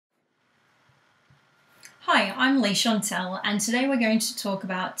Hi, I'm Leigh Chantelle, and today we're going to talk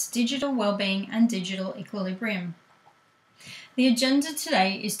about digital wellbeing and digital equilibrium. The agenda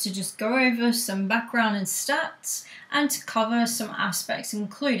today is to just go over some background and stats and to cover some aspects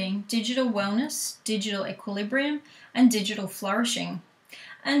including digital wellness, digital equilibrium, and digital flourishing.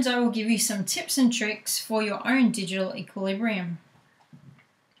 And I will give you some tips and tricks for your own digital equilibrium.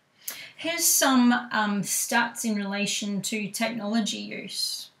 Here's some stats in relation to technology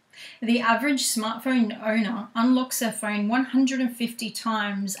use. The average smartphone owner unlocks their phone 150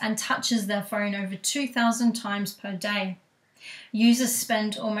 times and touches their phone over 2,000 times per day. Users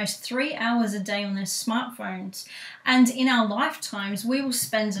spend almost 3 hours a day on their smartphones, and in our lifetimes we will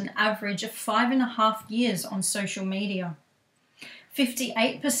spend an average of 5.5 years on social media.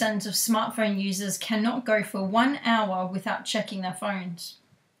 58% of smartphone users cannot go for 1 hour without checking their phones.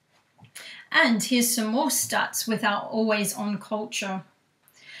 And here's some more stats with our always-on culture.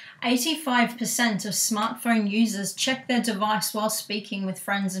 85% of smartphone users check their device while speaking with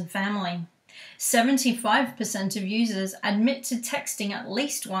friends and family. 75% of users admit to texting at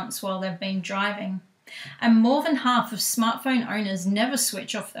least once while they've been driving. And more than half of smartphone owners never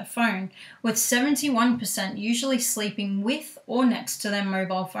switch off their phone, with 71% usually sleeping with or next to their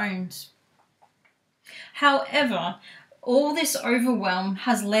mobile phones. However, all this overwhelm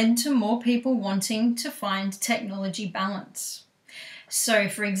has led to more people wanting to find technology balance. So,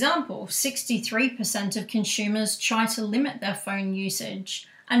 for example, 63% of consumers try to limit their phone usage,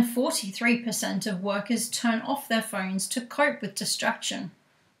 and 43% of workers turn off their phones to cope with distraction.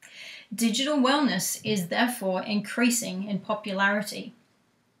 Digital wellness is therefore increasing in popularity.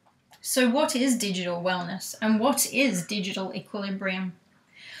 So what is digital wellness and what is digital equilibrium?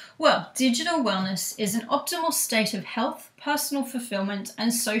 Well, digital wellness is an optimal state of health, personal fulfillment,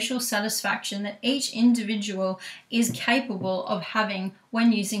 and social satisfaction that each individual is capable of having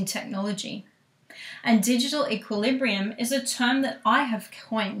when using technology. And digital equilibrium is a term that I have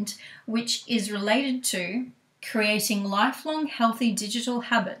coined, which is related to creating lifelong healthy digital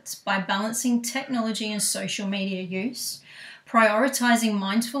habits by balancing technology and social media use, prioritizing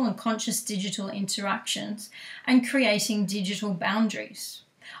mindful and conscious digital interactions, and creating digital boundaries.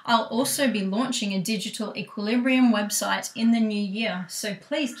 I'll also be launching a digital equilibrium website in the new year, so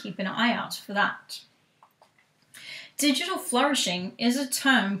please keep an eye out for that. Digital flourishing is a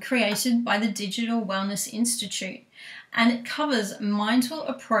term created by the Digital Wellness Institute, and it covers a mindful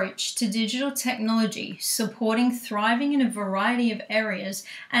approach to digital technology, supporting thriving in a variety of areas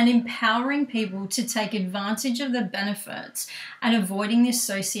and empowering people to take advantage of the benefits and avoiding the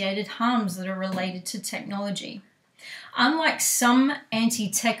associated harms that are related to technology. Unlike some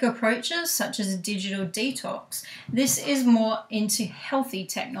anti-tech approaches, such as a digital detox, this is more into healthy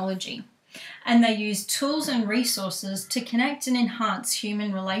technology, and they use tools and resources to connect and enhance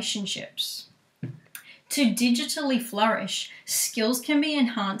human relationships. To digitally flourish, skills can be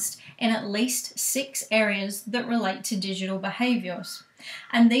enhanced in at least 6 areas that relate to digital behaviours,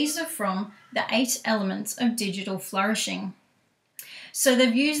 and these are from the 8 elements of digital flourishing. So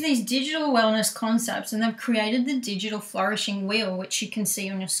they've used these digital wellness concepts and they've created the digital flourishing wheel, which you can see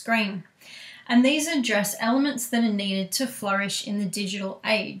on your screen. And these address elements that are needed to flourish in the digital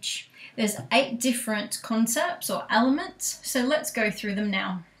age. There's 8 different concepts or elements, so let's go through them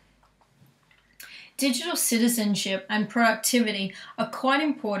now. Digital citizenship and productivity are quite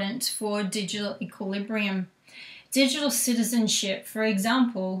important for digital equilibrium. Digital citizenship, for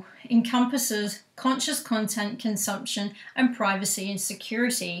example, encompasses conscious content consumption and privacy and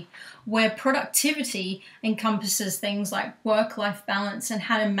security, where productivity encompasses things like work-life balance and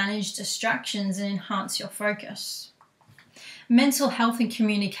how to manage distractions and enhance your focus. Mental health and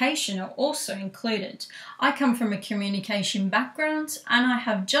communication are also included. I come from a communication background and I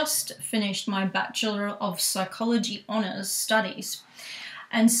have just finished my Bachelor of Psychology Honours studies.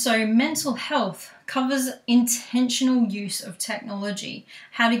 And so mental health covers intentional use of technology,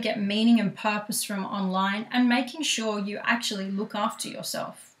 how to get meaning and purpose from online, and making sure you actually look after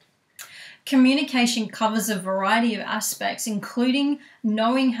yourself. Communication covers a variety of aspects, including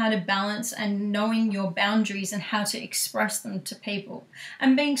knowing how to balance and knowing your boundaries and how to express them to people,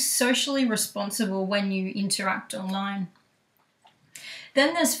 and being socially responsible when you interact online.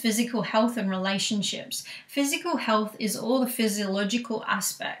 Then there's physical health and relationships. Physical health is all the physiological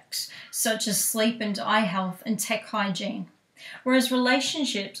aspects, such as sleep and eye health and tech hygiene. Whereas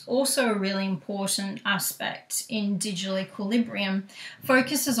relationships, also a really important aspect in digital equilibrium,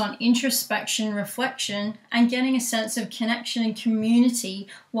 focuses on introspection, reflection, and getting a sense of connection and community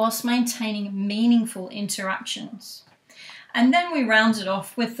whilst maintaining meaningful interactions. And then we round it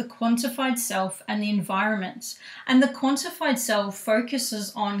off with the quantified self and the environment. And the quantified self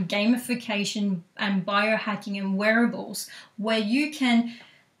focuses on gamification and biohacking and wearables, where you can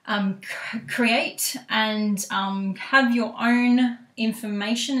create and have your own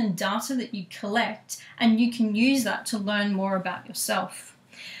information and data that you collect, and you can use that to learn more about yourself.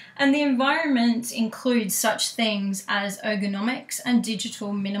 And the environment includes such things as ergonomics and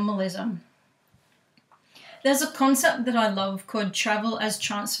digital minimalism. There's a concept that I love called travel as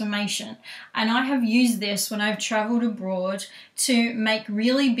transformation, and I have used this when I've traveled abroad to make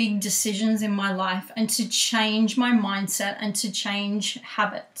really big decisions in my life and to change my mindset and to change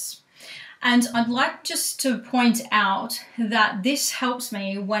habits. And I'd like just to point out that this helps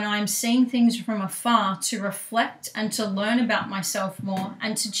me when I'm seeing things from afar to reflect and to learn about myself more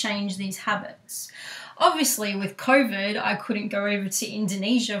and to change these habits. Obviously, with COVID, I couldn't go over to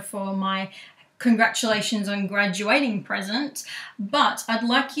Indonesia for my congratulations on graduating present, but I'd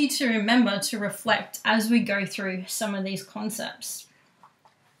like you to remember to reflect as we go through some of these concepts.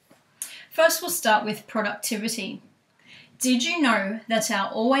 First, we'll start with productivity. Did you know that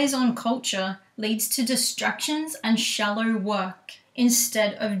our always-on culture leads to distractions and shallow work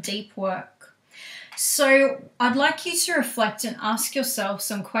instead of deep work? So I'd like you to reflect and ask yourself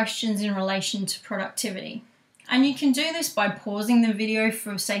some questions in relation to productivity. And you can do this by pausing the video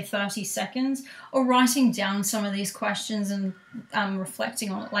for, say, 30 seconds or writing down some of these questions and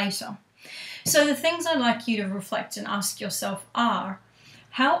reflecting on it later. So the things I'd like you to reflect and ask yourself are,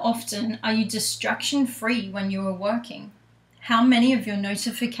 how often are you distraction-free when you are working? How many of your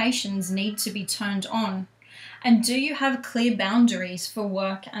notifications need to be turned on? And do you have clear boundaries for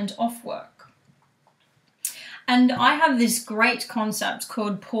work and off work? And I have this great concept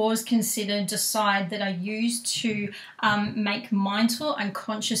called pause, consider, decide that I use to make mindful and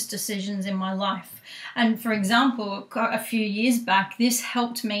conscious decisions in my life. And for example, a few years back, this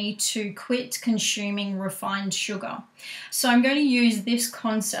helped me to quit consuming refined sugar. So I'm going to use this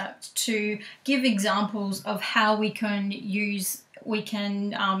concept to give examples of how we can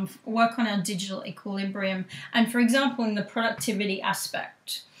work on our digital equilibrium. And for example, in the productivity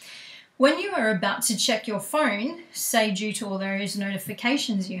aspect, when you are about to check your phone, say due to all those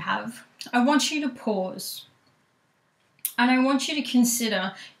notifications you have, I want you to pause. And I want you to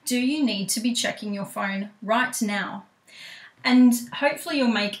consider, do you need to be checking your phone right now? And hopefully you'll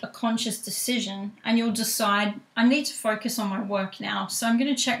make a conscious decision and you'll decide, I need to focus on my work now, so I'm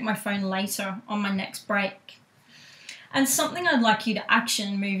going to check my phone later on my next break. And something I'd like you to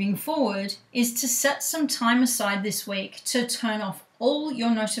action moving forward is to set some time aside this week to turn off all your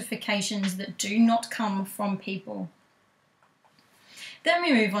notifications that do not come from people. Then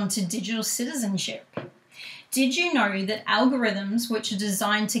we move on to digital citizenship. Did you know that algorithms which are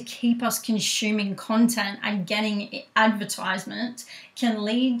designed to keep us consuming content and getting advertisement can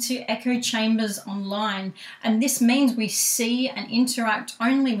lead to echo chambers online? And this means we see and interact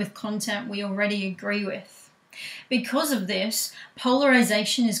only with content we already agree with. Because of this,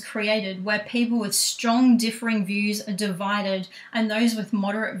 polarization is created where people with strong differing views are divided and those with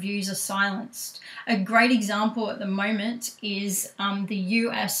moderate views are silenced. A great example at the moment is the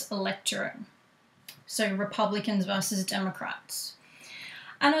US electorate, so Republicans versus Democrats.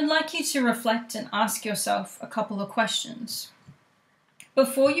 And I'd like you to reflect and ask yourself a couple of questions.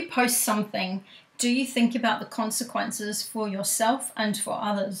 Before you post something, do you think about the consequences for yourself and for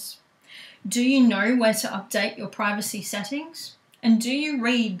others? Do you know where to update your privacy settings? And do you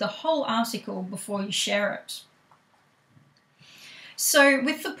read the whole article before you share it? So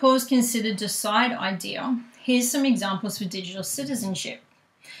with the pause, consider, decide idea, here's some examples for digital citizenship.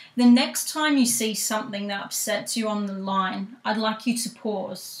 The next time you see something that upsets you on the line, I'd like you to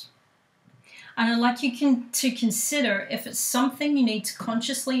pause. And I'd like you to consider if it's something you need to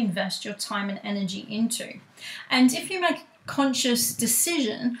consciously invest your time and energy into. And if you make a conscious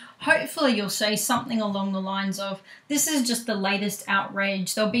decision, hopefully you'll say something along the lines of, this is just the latest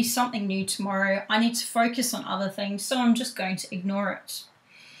outrage, there'll be something new tomorrow, I need to focus on other things, so I'm just going to ignore it.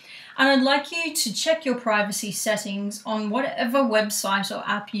 And I'd like you to check your privacy settings on whatever website or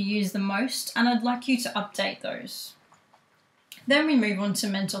app you use the most, and I'd like you to update those. Then we move on to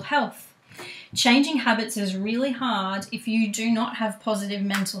mental health. Changing habits is really hard if you do not have positive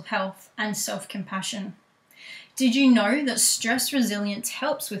mental health and self-compassion. Did you know that stress resilience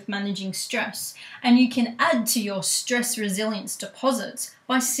helps with managing stress, and you can add to your stress resilience deposits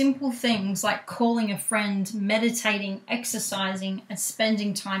by simple things like calling a friend, meditating, exercising, and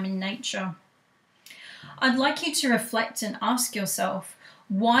spending time in nature? I'd like you to reflect and ask yourself,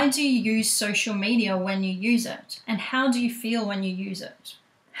 why do you use social media when you use it, and how do you feel when you use it?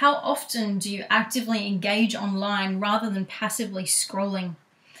 How often do you actively engage online rather than passively scrolling?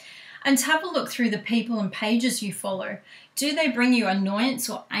 And have a look through the people and pages you follow. Do they bring you annoyance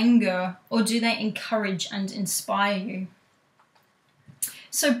or anger, or do they encourage and inspire you?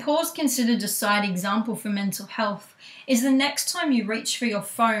 So pause, consider, decide example for mental health is the next time you reach for your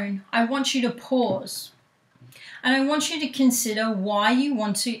phone, I want you to pause. And I want you to consider why you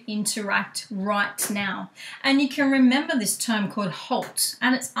want to interact right now. And you can remember this term called HALT,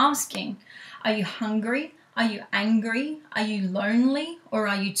 and it's asking, are you hungry? Are you angry? Are you lonely? Or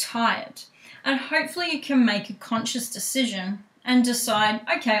are you tired? And hopefully you can make a conscious decision and decide,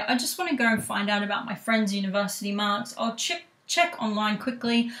 okay, I just want to go and find out about my friend's university marks. I'll check online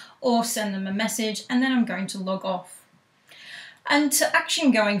quickly or send them a message, and then I'm going to log off. And to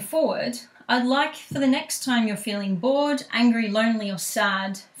action going forward, I'd like for the next time you're feeling bored, angry, lonely, or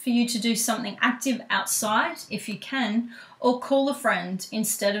sad, for you to do something active outside, if you can, or call a friend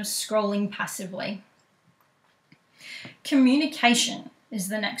instead of scrolling passively. Communication is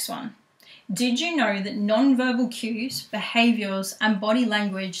the next one. Did you know that non-verbal cues, behaviours, and body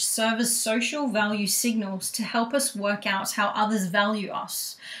language serve as social value signals to help us work out how others value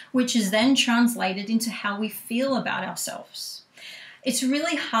us, which is then translated into how we feel about ourselves? It's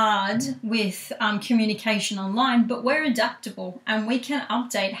really hard with communication online, but we're adaptable and we can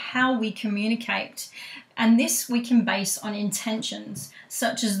update how we communicate. And this we can base on intentions,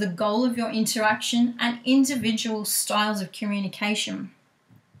 such as the goal of your interaction and individual styles of communication.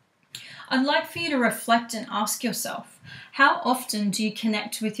 I'd like for you to reflect and ask yourself, how often do you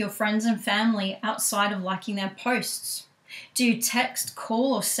connect with your friends and family outside of liking their posts? Do you text,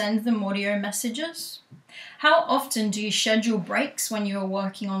 call, or send them audio messages? How often do you schedule breaks when you are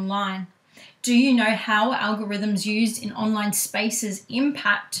working online? Do you know how algorithms used in online spaces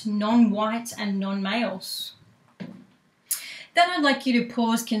impact non-white and non-males? Then I'd like you to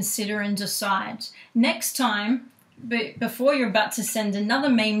pause, consider, and decide. Next time, before you're about to send another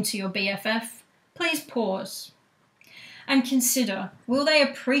meme to your BFF, please pause and consider, will they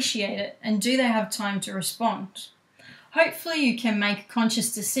appreciate it and do they have time to respond? Hopefully you can make a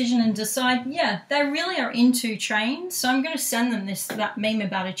conscious decision and decide, yeah, they really are into trains, so I'm going to send them that meme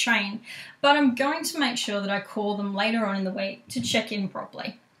about a train, but I'm going to make sure that I call them later on in the week to check in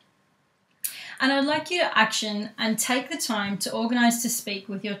properly. And I'd like you to action and take the time to organise to speak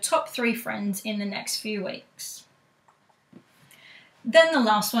with your top 3 friends in the next few weeks. Then the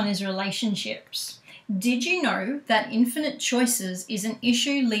last one is relationships. Did you know that infinite choices is an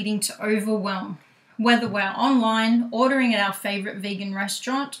issue leading to overwhelm? Whether we're online, ordering at our favourite vegan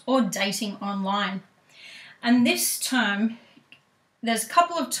restaurant, or dating online. And this term, there's a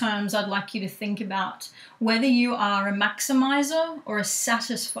couple of terms I'd like you to think about, whether you are a maximizer or a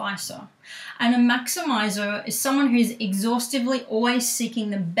satisficer. And a maximizer is someone who's exhaustively always seeking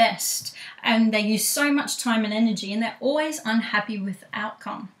the best, and they use so much time and energy, and they're always unhappy with the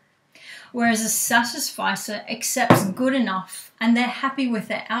outcome. Whereas a satisficer accepts good enough and they're happy with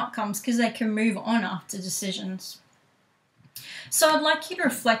their outcomes because they can move on after decisions. So I'd like you to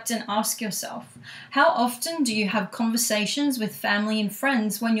reflect and ask yourself, how often do you have conversations with family and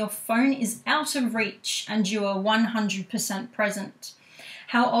friends when your phone is out of reach and you are 100% present?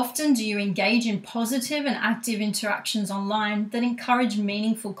 How often do you engage in positive and active interactions online that encourage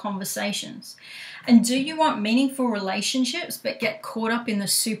meaningful conversations? And do you want meaningful relationships but get caught up in the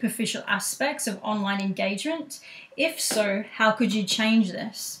superficial aspects of online engagement? If so, how could you change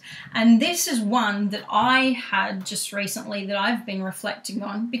this? And this is one that I had just recently that I've been reflecting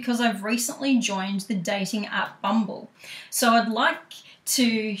on because I've recently joined the dating app Bumble. So I'd like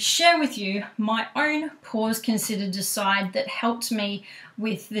to share with you my own pause, consider, decide that helped me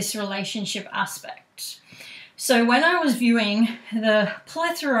with this relationship aspect. So when I was viewing the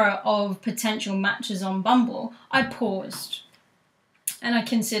plethora of potential matches on Bumble, I paused and I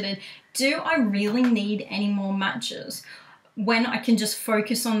considered, do I really need any more matches when I can just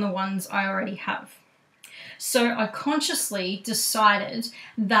focus on the ones I already have? So I consciously decided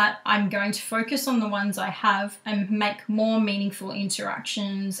that I'm going to focus on the ones I have and make more meaningful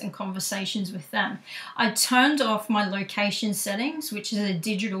interactions and conversations with them. I turned off my location settings, which is a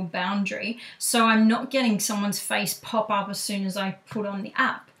digital boundary, so I'm not getting someone's face pop up as soon as I put on the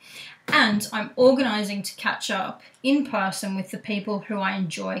app. And I'm organising to catch up in person with the people who I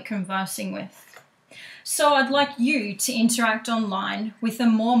enjoy conversing with. So I'd like you to interact online with a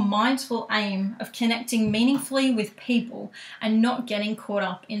more mindful aim of connecting meaningfully with people and not getting caught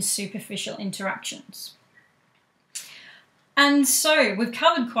up in superficial interactions. And so we've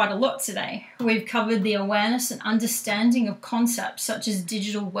covered quite a lot today. We've covered the awareness and understanding of concepts such as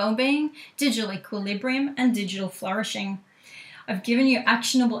digital wellbeing, digital equilibrium, and digital flourishing. I've given you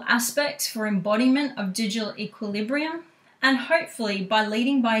actionable aspects for embodiment of digital equilibrium, and hopefully by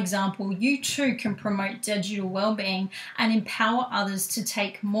leading by example, you too can promote digital well-being and empower others to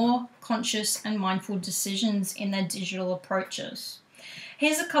take more conscious and mindful decisions in their digital approaches.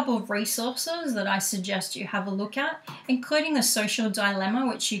 Here's a couple of resources that I suggest you have a look at, including The Social Dilemma,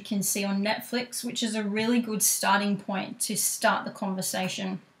 which you can see on Netflix, which is a really good starting point to start the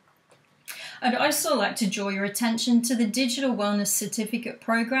conversation. I'd also like to draw your attention to the Digital Wellness Certificate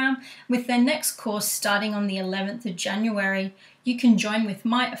Program with their next course starting on the 11th of January. You can join with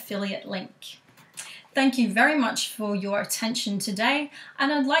my affiliate link. Thank you very much for your attention today,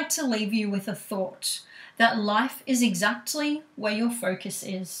 and I'd like to leave you with a thought that life is exactly where your focus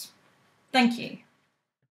is. Thank you.